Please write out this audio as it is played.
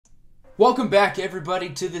Welcome back, everybody,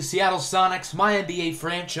 to the Seattle Sonics, MyNBA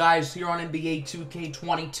franchise here on NBA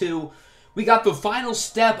 2K22. We got the final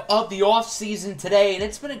step of the offseason today, and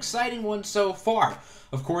it's been an exciting one so far.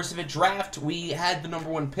 Of course, in the draft, we had the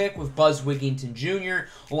 #1 pick with Buzz Wigginton Jr.,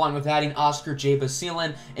 along with adding Oscar J.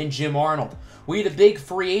 Basile and Jim Arnold. We had a big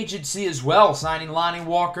free agency as well, signing Lonnie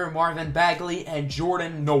Walker, Marvin Bagley, and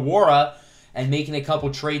Jordan Nwora, and making a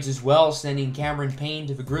couple trades as well, sending Cameron Payne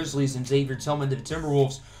to the Grizzlies and Xavier Tillman to the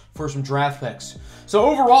Timberwolves for some draft picks. So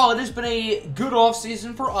overall, it has been a good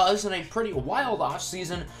offseason for us and a pretty wild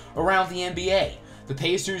offseason around the NBA. The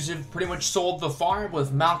Pacers have pretty much sold the farm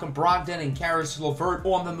with Malcolm Brogdon and Karis LeVert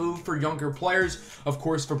on the move for younger players. Of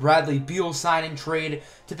course, for Bradley Beal signing trade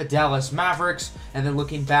to the Dallas Mavericks. And then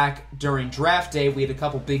looking back during draft day, we had a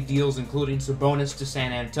couple big deals, including Sabonis to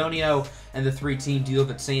San Antonio and the 3-team deal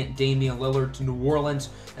that sent Damian Lillard to New Orleans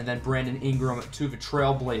and then Brandon Ingram to the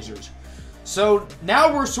Trail Blazers. So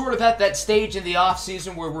now we're sort of at that stage in the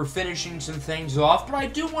offseason where we're finishing some things off, but I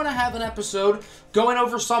do want to have an episode going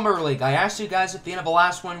over Summer League. I asked you guys at the end of the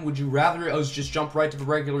last one, would you rather us just jump right to the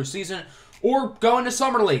regular season or go into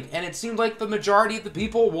Summer League? And it seemed like the majority of the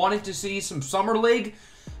people wanted to see some Summer League,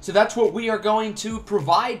 so that's what we are going to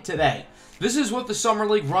provide today. This is what the Summer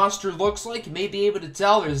League roster looks like. You may be able to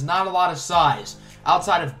tell there's not a lot of size.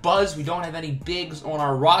 Outside of Buzz, we don't have any bigs on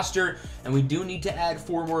our roster, and we do need to add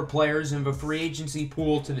 4 more players in the free agency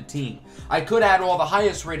pool to the team. I could add all the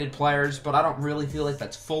highest rated players, but I don't really feel like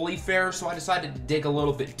that's fully fair, so I decided to dig a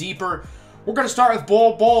little bit deeper. We're going to start with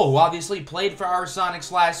Bol Bol, who obviously played for our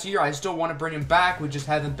Sonics last year. I still want to bring him back, we just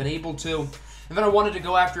haven't been able to. And then I wanted to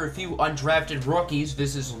go after a few undrafted rookies.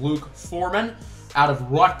 This is Luke Foreman out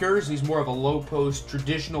of Rutgers. He's more of a low-post,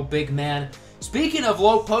 traditional big man. Speaking of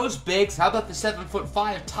low-post bigs, how about the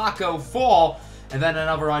 7'5" Taco Fall? And then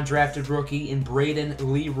another undrafted rookie in Braden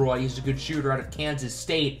Leroy. He's a good shooter out of Kansas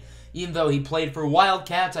State. Even though he played for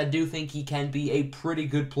Wildcats, I do think he can be a pretty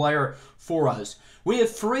good player for us. We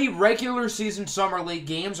have 3 regular season Summer League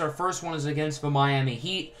games. Our first one is against the Miami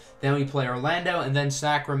Heat. Then we play Orlando and then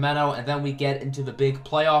Sacramento. And then we get into the big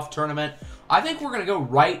playoff tournament. I think we're going to go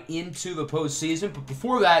right into the postseason. But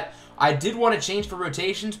before that, I did want to change for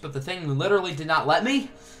rotations, but the thing literally did not let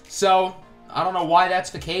me. So I don't know why that's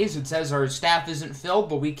the case. It says our staff isn't filled,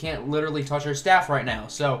 but we can't literally touch our staff right now.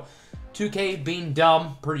 So 2K being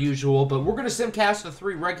dumb, per usual. But we're going to simcast the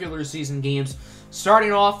 3 regular season games,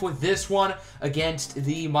 starting off with this one against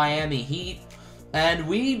the Miami Heat. And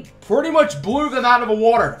we pretty much blew them out of the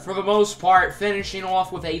water for the most part, finishing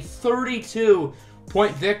off with a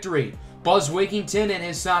 32-point victory. Buzz Wigginton in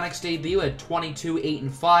his Sonics debut had 22, 8,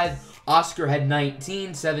 and 5. Oscar had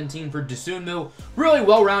 19, 17 for Dosunmu. Really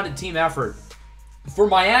well-rounded team effort. For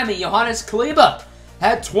Miami, Johannes Kleber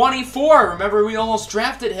had 24. Remember, we almost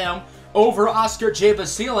drafted him over Oscar J.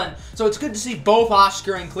 Basile. So it's good to see both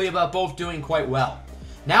Oscar and Kleber both doing quite well.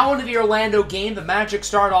 Now into the Orlando game, the Magic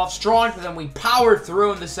start off strong, but then we power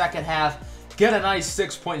through in the second half. Get a nice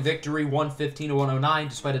 6-point victory, 115-109,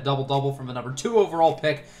 despite a double-double from the #2 overall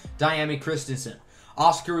pick, Diami Christensen.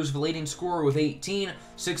 Oscar was the leading scorer with 18,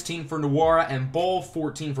 16 for Nwora and Bol,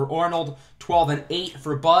 14 for Arnold, 12 and 8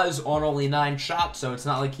 for Buzz on only 9 shots, so it's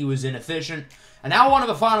not like he was inefficient. And now on to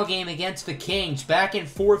the final game against the Kings. Back and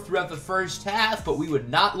forth throughout the first half, but we would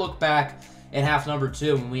not look back in half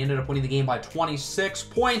 #2, and we ended up winning the game by 26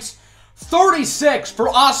 points. 36 for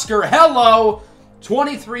Oscar, hello!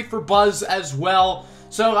 23 for Buzz as well.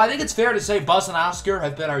 So I think it's fair to say Buzz and Oscar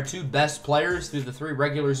have been our 2 best players through the 3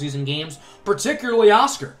 regular season games, particularly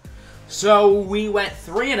Oscar. So we went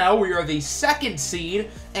 3-0. We are the 2nd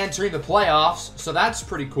seed entering the playoffs, so that's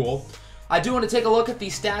pretty cool. I do want to take a look at the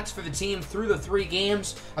stats for the team through the 3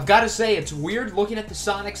 games. I've got to say, it's weird looking at the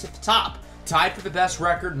Sonics at the top. Tied for the best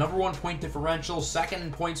record, #1 point differential, 2nd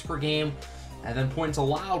in points per game, and then points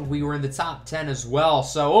allowed, we were in the top 10 as well.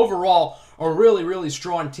 So overall, a really, really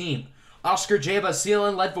strong team. Oscar J.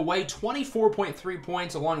 Basile led the way, 24.3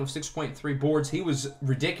 points along with 6.3 boards. He was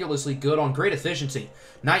ridiculously good on great efficiency.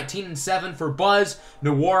 19 and 7 for Buzz,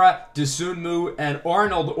 Nwora, Dosunmu, and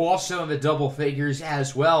Arnold also in the double figures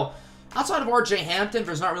as well. Outside of RJ Hampton,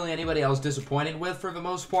 there's not really anybody I was disappointed with for the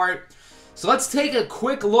most part. So let's take a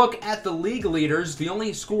quick look at the league leaders. The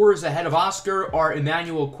only scorers ahead of Oscar are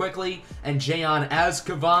Emmanuel Quickley and Jayon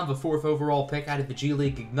Azkavan, the 4th overall pick out of the G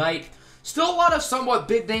League Ignite. Still a lot of somewhat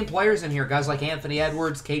big-name players in here. Guys like Anthony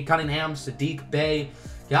Edwards, Cade Cunningham, Sadiq Bey.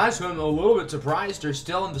 Guys who I'm a little bit surprised are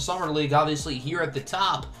still in the Summer League, obviously here at the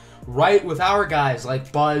top, right with our guys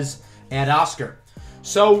like Buzz and Oscar.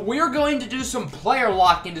 So we're going to do some player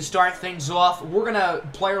locking to start things off. We're going to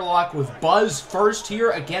player lock with Buzz first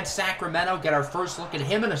here against Sacramento. Get our first look at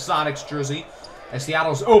him in a Sonics jersey. As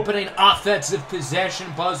Seattle's opening offensive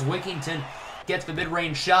possession, Buzz Wigginton gets the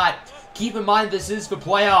mid-range shot. Keep in mind, this is the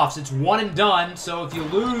playoffs. It's one and done, so if you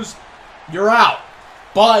lose, you're out.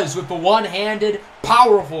 Buzz with the one-handed,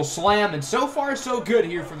 powerful slam, and so far so good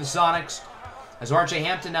here for the Sonics. As R.J.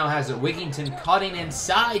 Hampton now has it, Wigginton cutting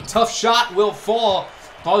inside. Tough shot will fall.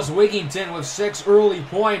 Buzz Wigginton with 6 early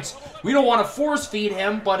points. We don't want to force-feed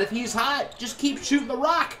him, but if he's hot, just keep shooting the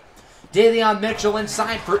rock. Davion Mitchell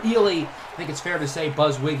inside for Ely. I think it's fair to say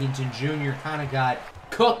Buzz Wigginton Jr. kind of got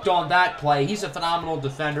cooked on that play. He's a phenomenal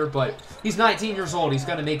defender, but he's 19 years old. He's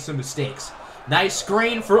going to make some mistakes. Nice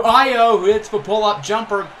screen for Io, who hits the pull-up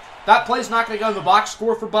jumper. That play's not going to go in the box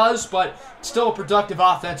score for Buzz, but still a productive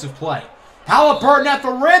offensive play. Halliburton at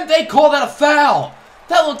the rim. They call that a foul.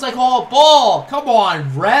 That looks like all ball. Come on,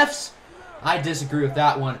 refs. I disagree with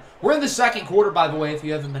that one. We're in the second quarter, by the way, if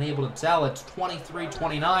you haven't been able to tell. It's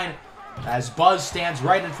 23-29. As Buzz stands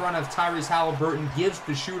right in front of Tyrese Halliburton, gives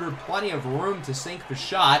the shooter plenty of room to sink the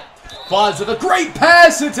shot. Buzz with a great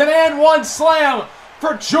pass. It's an and-one slam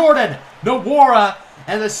for Jordan Nwora.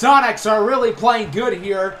 And the Sonics are really playing good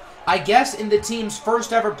here. I guess in the team's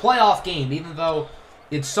first ever playoff game, even though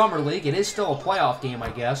it's Summer League, it is still a playoff game, I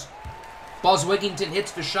guess. Buzz Wigginton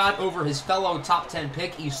hits the shot over his fellow top 10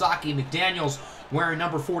 pick, Isaki McDaniels, wearing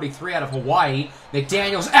number 43 out of Hawaii.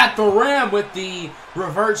 McDaniels at the rim with the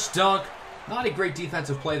reverse dunk. Not a great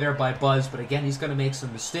defensive play there by Buzz, but again, he's going to make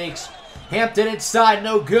some mistakes. Hampton inside,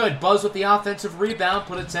 no good. Buzz with the offensive rebound.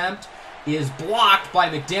 Put attempt is blocked by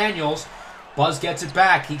McDaniels. Buzz gets it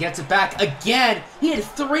back. He gets it back again. He had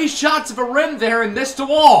 3 shots of a rim there and missed them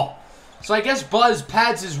all. So I guess Buzz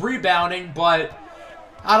pads his rebounding, but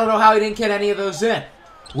I don't know how he didn't get any of those in.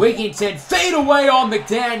 Wigginton fade away on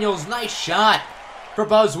McDaniels. Nice shot for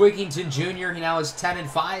Buzz Wigginton Jr. He now is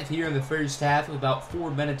 10-5 here in the first half with about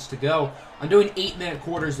 4 minutes to go. I'm doing 8-minute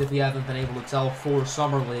quarters if you haven't been able to tell for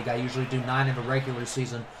Summer League. I usually do 9 in the regular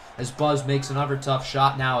season as Buzz makes another tough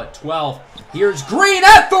shot now at 12. Here's Green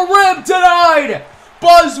at the rim, denied!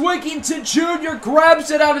 Buzz Wigginton Jr.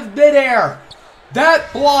 grabs it out of midair.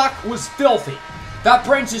 That block was filthy. That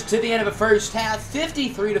brings us to the end of the first half,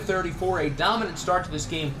 53-34, a dominant start to this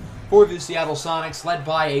game for the Seattle Sonics, led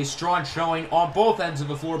by a strong showing on both ends of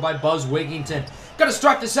the floor by Buzz Wigginton. Gonna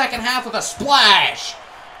start the second half with a splash.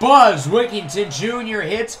 Buzz Wigginton Jr.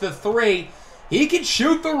 hits the 3. He can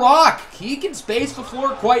shoot the rock. He can space the floor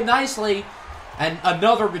quite nicely. And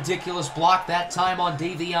another ridiculous block that time on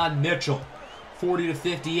Davion Mitchell.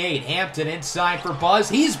 40-58. Hampton inside for Buzz.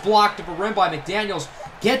 He's blocked at the rim by McDaniels.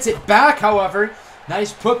 Gets it back, however.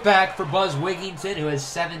 Nice putback for Buzz Wigginton, who has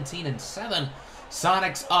 17-7.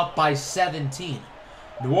 Sonics up by 17.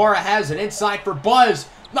 Nwora has it inside for Buzz.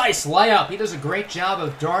 Nice layup. He does a great job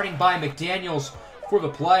of darting by McDaniels for the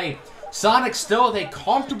play. Sonics still with a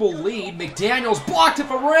comfortable lead. McDaniels blocked at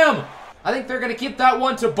the rim. I think they're going to keep that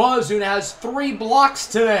one to Buzz, who has 3 blocks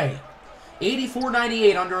today.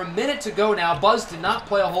 84-98, under a minute to go now. Buzz did not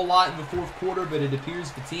play a whole lot in the fourth quarter, but it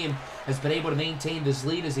appears the team has been able to maintain this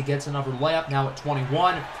lead as he gets another layup now at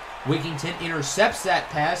 21. Wigginton intercepts that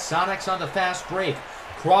pass. Sonics on the fast break.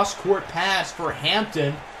 Cross-court pass for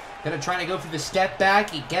Hampton. Gonna try to go for the step back.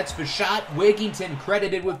 He gets the shot. Wigginton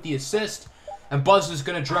credited with the assist. And Buzz is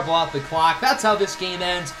going to dribble out the clock. That's how this game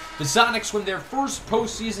ends. The Sonics win their first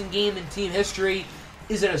postseason game in team history.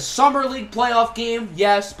 Is it a Summer League playoff game?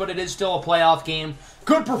 Yes, but it is still a playoff game.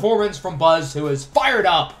 Good performance from Buzz, who is fired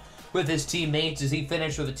up with his teammates as he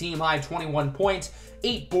finished with a team-high 21 points,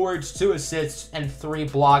 8 boards, 2 assists, and 3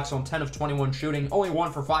 blocks on 10 of 21 shooting. Only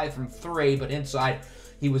 1 for 5 from 3, but inside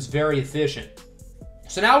he was very efficient.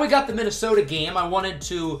 So now we got the Minnesota game. I wanted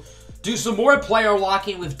to do some more player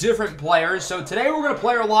locking with different players. So today we're going to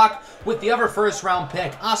player lock with the other first-round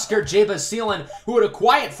pick, Oscar Jabasilan, who had a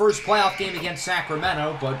quiet first playoff game against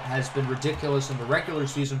Sacramento, but has been ridiculous in the regular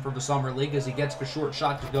season for the Summer League as he gets the short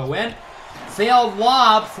shot to go in. Failed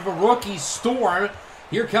lob for the rookie Storm.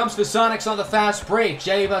 Here comes the Sonics on the fast break.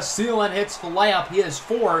 Jabasilan hits the layup. He has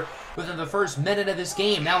 4 within the first minute of this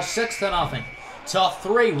game. Now 6-0. Tough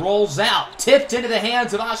 3, rolls out, tipped into the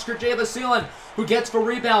hands of Oscar Jabasilan, who gets the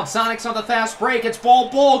rebound. Sonics on the fast break. It's ball,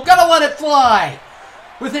 gonna let it fly.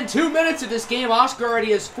 Within 2 minutes of this game, Oscar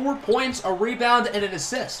already has 4 points, a rebound, and an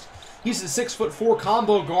assist. He's a 6'4"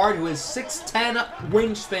 combo guard who has 6'10"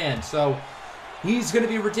 wingspan, so he's going to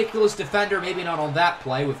be a ridiculous defender, maybe not on that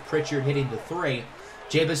play, with Pritchard hitting the 3.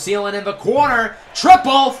 Jabasilan in the corner,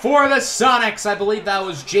 triple for the Sonics. I believe that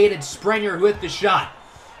was Jaden Springer who hit the shot.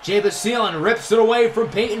 Jabasilan rips it away from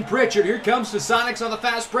Peyton Pritchard. Here comes the Sonics on the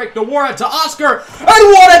fast break. Nwora to Oscar. And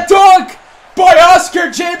what a dunk by Oscar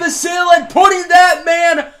Jabasilan, putting that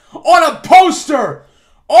man on a poster.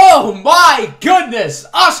 Oh my goodness!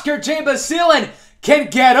 Oscar J. Basilin can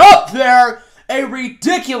get up there. A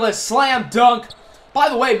ridiculous slam dunk. By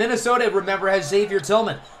the way, Minnesota, remember, has Xavier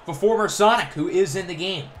Tillman, the former Sonic, who is in the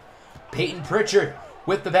game. Peyton Pritchard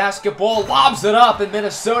with the basketball, lobs it up, and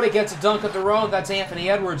Minnesota gets a dunk of their own. That's Anthony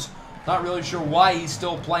Edwards. Not really sure why he's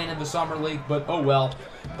still playing in the Summer League, but oh well.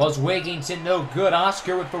 Buzz Wigington, no good.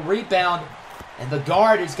 Oscar with the rebound. And the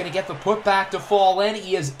guard is going to get the putback to fall in.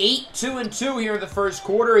 He is 8-2-2 here in the first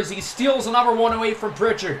quarter as he steals another one away from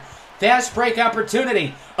Pritchard. Fast break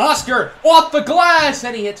opportunity. Oscar off the glass,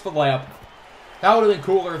 and he hits the layup. That would have been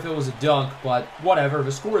cooler if it was a dunk, but whatever.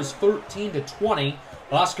 The score is 13-20.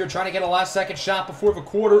 Oscar trying to get a last-second shot before the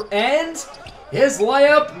quarter ends. His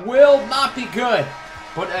layup will not be good.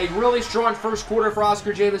 But a really strong first quarter for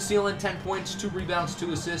Oscar J. Basilin. 10 points, 2 rebounds,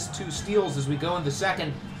 2 assists, 2 steals as we go in the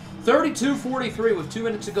second. 32-43 with 2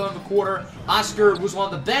 minutes to go in the quarter. Oscar was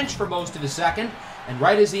on the bench for most of the second. And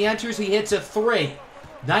right as he enters, he hits a 3.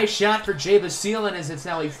 Nice shot for J. Basilin as it's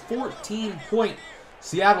now a 14-point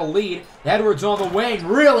Seattle lead. Edwards on the wing.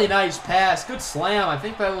 Really nice pass. Good slam. I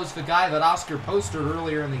think that was the guy that Oscar posted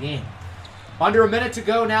earlier in the game. Under a minute to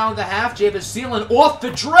go now in the half. J. Basilin off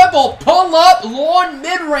the dribble. Pull up. Long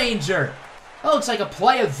mid-ranger. That looks like a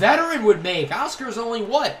play a veteran would make. Oscar's only,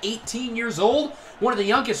 what, 18 years old? One of the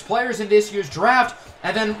youngest players in this year's draft.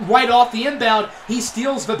 And then right off the inbound, he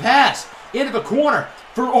steals the pass. Into the corner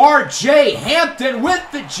for R.J. Hampton with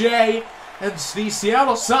the J. And the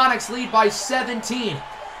Seattle Sonics lead by 17.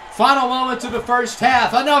 Final moments of the first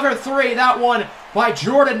half. Another 3. That one by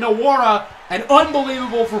Jordan Nwora. An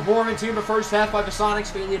unbelievable performance here in the first half by the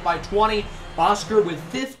Sonics. They lead by 20. Oscar with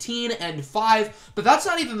 15 and 5. But that's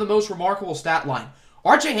not even the most remarkable stat line.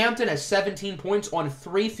 R.J. Hampton has 17 points on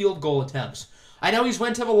 3 field goal attempts. I know he's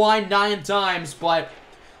went to the line 9 times, but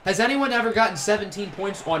has anyone ever gotten 17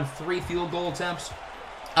 points on 3 field goal attempts?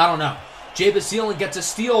 I don't know. J. Basilin gets a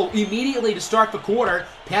steal immediately to start the quarter.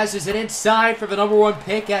 Passes it inside for the #1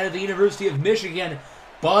 pick out of the University of Michigan,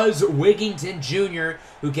 Buzz Wigington Jr.,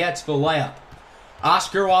 who gets the layup.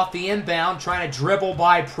 Oscar off the inbound, trying to dribble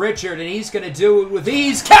by Pritchard, and he's going to do it with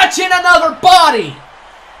ease. Catching another body!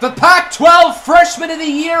 The Pac-12 Freshman of the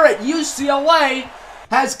Year at UCLA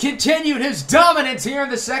has continued his dominance here in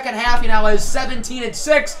the second half. He now has 17 and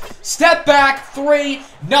 6. Step back, 3,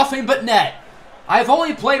 nothing but net. I've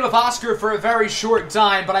only played with Oscar for a very short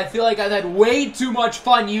time, but I feel like I've had way too much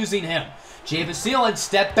fun using him. J. Basilin,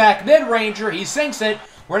 step back mid-ranger. He sinks it.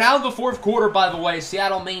 We're now in the fourth quarter, by the way.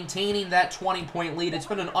 Seattle maintaining that 20-point lead. It's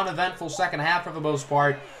been an uneventful second half for the most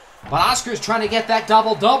part. But Oscar's trying to get that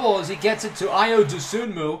double-double as he gets it to Ayo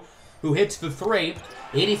Dosunmu, who hits the 3.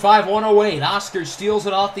 85-108. Oscar steals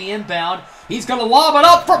it off the inbound. He's going to lob it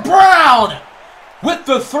up for Brown! With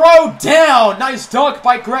the throw down. Nice dunk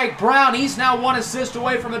by Greg Brown. He's now 1 assist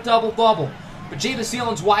away from a double-double. But J.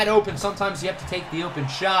 Basilin's wide open. Sometimes you have to take the open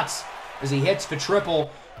shots as he hits the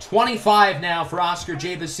triple. 25 now for Oscar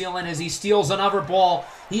J. Basilin as he steals another ball.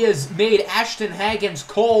 He has made Ashton Hagens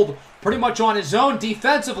cold pretty much on his own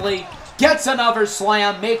defensively. Gets another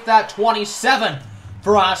slam. Make that 27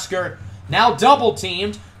 for Oscar. Now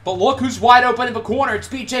double-teamed. But look who's wide open in the corner. It's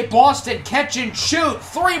B.J. Boston. Catch and shoot.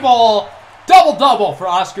 3-ball. Double-double for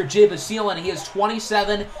Oscar J. Basilin. He has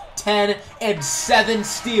 27, 10, and 7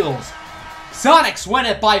 steals. Sonics win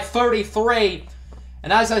it by 33.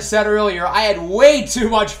 And as I said earlier, I had way too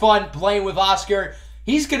much fun playing with Oscar.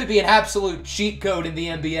 He's going to be an absolute cheat code in the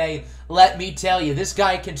NBA. Let me tell you, this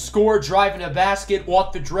guy can score driving a basket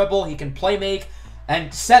off the dribble. He can play make.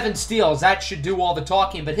 And 7 steals. That should do all the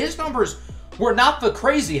talking. But his numbers were not the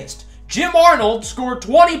craziest. Jim Arnold scored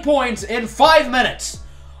 20 points in 5 minutes.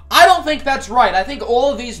 I don't think that's right. I think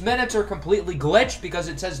all of these minutes are completely glitched because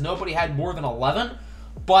it says nobody had more than 11.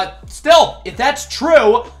 But still, if that's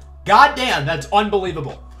true, goddamn, that's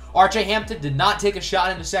unbelievable. R.J. Hampton did not take a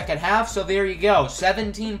shot in the second half, so there you go.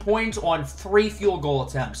 17 points on 3 field goal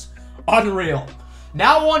attempts. Unreal.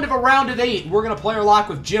 Now on to the round of 8. We're going to player lock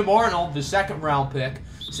with Jim Arnold, the second round pick.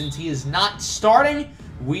 Since he is not starting,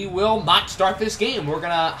 we will not start this game. We're going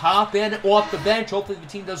to hop in off the bench. Hopefully the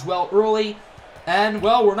team does well early. And,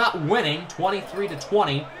 well, we're not winning,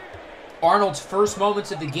 23-20. Arnold's first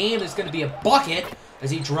moments of the game is going to be a bucket as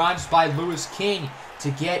he drives by Lewis King to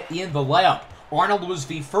get in the layup. Arnold was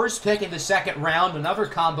the first pick in the second round, another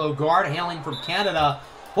combo guard hailing from Canada.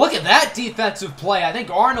 Look at that defensive play. I think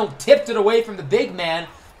Arnold tipped it away from the big man,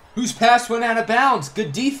 whose pass went out of bounds.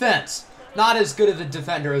 Good defense. Not as good of a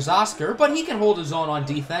defender as Oscar, but he can hold his own on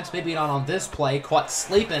defense. Maybe not on this play. Caught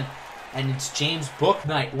sleeping. And it's James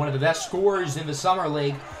Bouknight, one of the best scorers in the Summer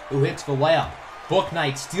League, who hits the layup.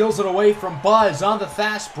 Bouknight steals it away from Buzz on the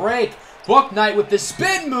fast break. Bouknight with the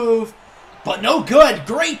spin move, but no good.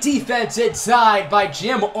 Great defense inside by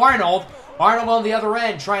Jim Arnold. Arnold on the other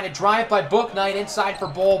end trying to drive by Bouknight inside for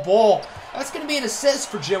Bol. That's going to be an assist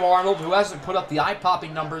for Jim Arnold, who hasn't put up the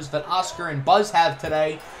eye-popping numbers that Oscar and Buzz have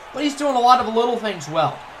today, but he's doing a lot of the little things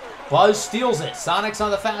well. Buzz steals it. Sonics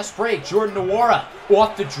on the fast break. Jordan Nwora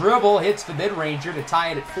off the dribble, hits the mid-ranger to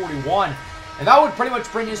tie it at 41. And that would pretty much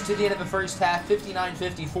bring us to the end of the first half,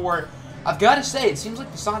 59-54. I've got to say, it seems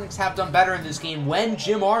like the Sonics have done better in this game when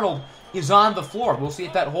Jim Arnold is on the floor. We'll see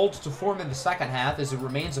if that holds to form in the second half, as it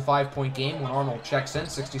remains a 5-point game when Arnold checks in,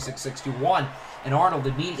 66-61. And Arnold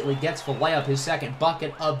immediately gets the layup, his second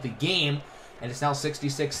bucket of the game. And it's now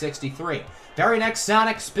 66-63. Very next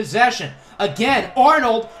Sonics possession. Again,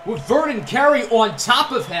 Arnold with Vernon Carey on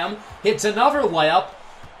top of him. Hits another layup,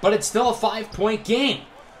 but it's still a 5-point game.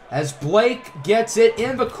 As Blake gets it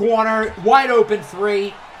in the corner, wide open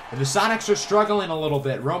three. And the Sonics are struggling a little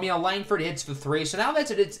bit. Romeo Langford hits the three. So now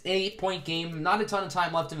that's it's an 8-point game. Not a ton of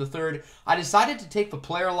time left in the third. I decided to take the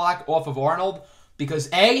player lock off of Arnold because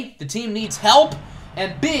A, the team needs help.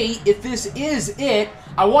 And B, if this is it,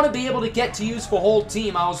 I want to be able to get to use the whole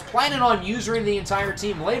team. I was planning on using the entire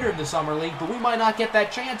team later in the Summer League, but we might not get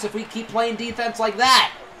that chance if we keep playing defense like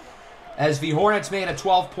that. As the Hornets made a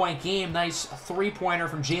 12-point game, nice three-pointer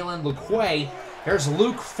from Jalen LeQuay. There's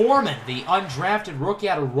Luke Foreman, the undrafted rookie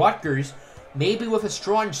out of Rutgers. Maybe with a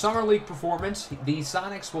strong Summer League performance, the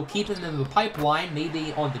Sonics will keep him in the pipeline,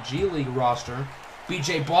 maybe on the G League roster.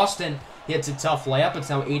 BJ Boston hits a tough layup. It's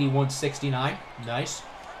now 81-69. Nice.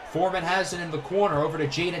 Foreman has it in the corner over to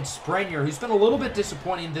Jaden Springer, who's been a little bit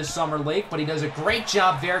disappointing this Summer League, but he does a great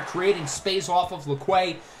job there creating space off of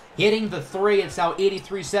LeQuay. Hitting the three, it's now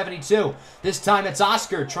 83-72. This time it's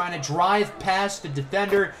Oscar trying to drive past the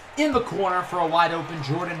defender in the corner for a wide-open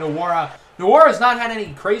Jordan Nwora. Nwora's not had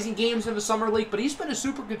any crazy games in the Summer League, but he's been a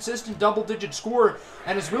super consistent double-digit scorer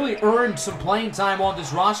and has really earned some playing time on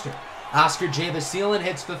this roster. Oscar Jabasilan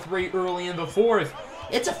hits the three early in the fourth.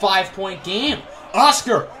 It's a 5-point game.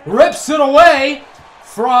 Oscar rips it away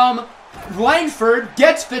from Langford,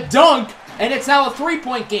 gets the dunk, and it's now a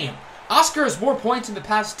 3-point game. Oscar has more points in the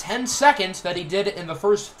past 10 seconds than he did in the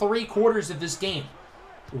first 3 quarters of this game.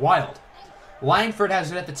 Wild. Langford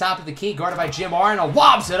has it at the top of the key, guarded by Jim Arnold.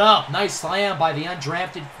 Lobs it up. Nice slam by the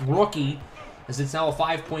undrafted rookie, as it's now a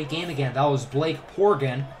 5-point game again. That was Blake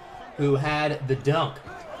Porgan who had the dunk.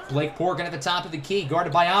 Blake Porgan at the top of the key,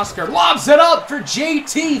 guarded by Oscar. Lobs it up for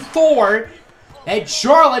JT Thor. And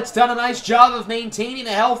Charlotte's done a nice job of maintaining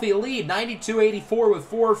a healthy lead. 92-84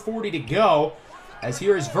 with 4:40 to go. As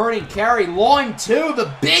here is Vernon Carey, long two,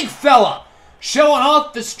 the big fella, showing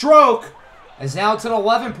off the stroke. As now it's an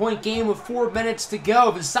 11-point game with 4 minutes to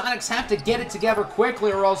go. The Sonics have to get it together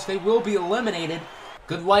quickly or else they will be eliminated.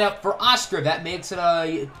 Good layup for Oscar. That makes it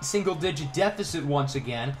a single-digit deficit once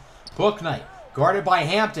again. Bouknight, guarded by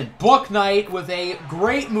Hampton. Bouknight with a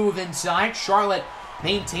great move inside. Charlotte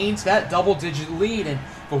maintains that double-digit lead, and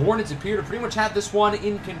the Hornets appear to pretty much have this one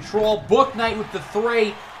in control. Bouknight with the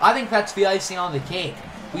three. I think that's the icing on the cake.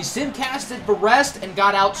 We simcasted the rest and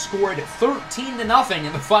got outscored 13-0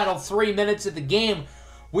 in the final 3 minutes of the game.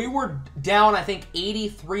 We were down, I think,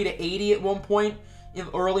 83-80 at one point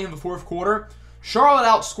early in the fourth quarter. Charlotte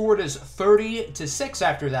outscored us 30-6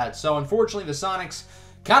 after that. So, unfortunately, the Sonics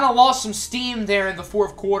kind of lost some steam there in the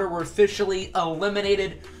fourth quarter. We're officially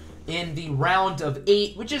eliminated in the round of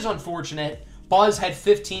 8, which is unfortunate. Buzz had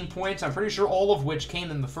 15 points, I'm pretty sure all of which came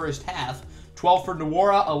in the first half. 12 for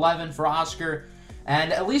Nwora, 11 for Oscar.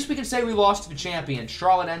 And at least we can say we lost to the champion.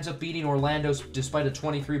 Charlotte ends up beating Orlando despite a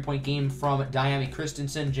 23-point game from Diami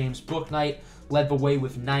Christensen. James Bouknight led the way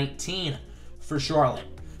with 19 for Charlotte.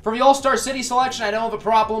 From the All-Star City selection, I don't have a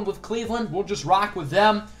problem with Cleveland. We'll just rock with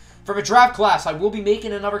them. From a draft class, I will be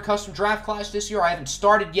making another custom draft class this year. I haven't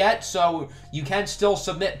started yet, so you can still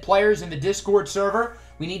submit players in the Discord server.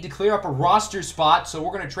 We need to clear up a roster spot, so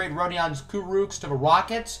we're going to trade Rodion Kurucs to the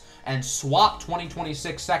Rockets and swap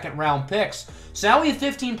 2026 second-round picks. So now we have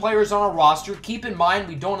 15 players on our roster. Keep in mind,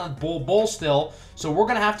 we don't have Bull still, so we're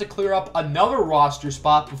going to have to clear up another roster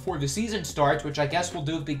spot before the season starts, which I guess we'll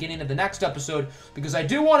do at the beginning of the next episode, because I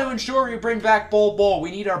do want to ensure we bring back Bull.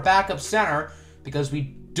 We need our backup center, because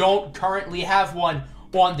we don't currently have one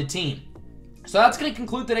on the team. So that's going to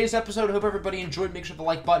conclude today's episode. I hope everybody enjoyed. Make sure to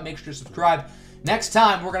like button, make sure to subscribe. Next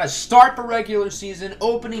time, we're going to start the regular season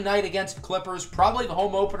opening night against the Clippers, probably the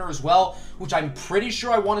home opener as well, which I'm pretty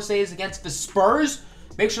sure I want to say is against the Spurs.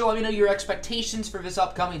 Make sure to let me know your expectations for this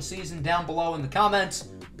upcoming season down below in the comments.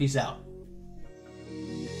 Peace out.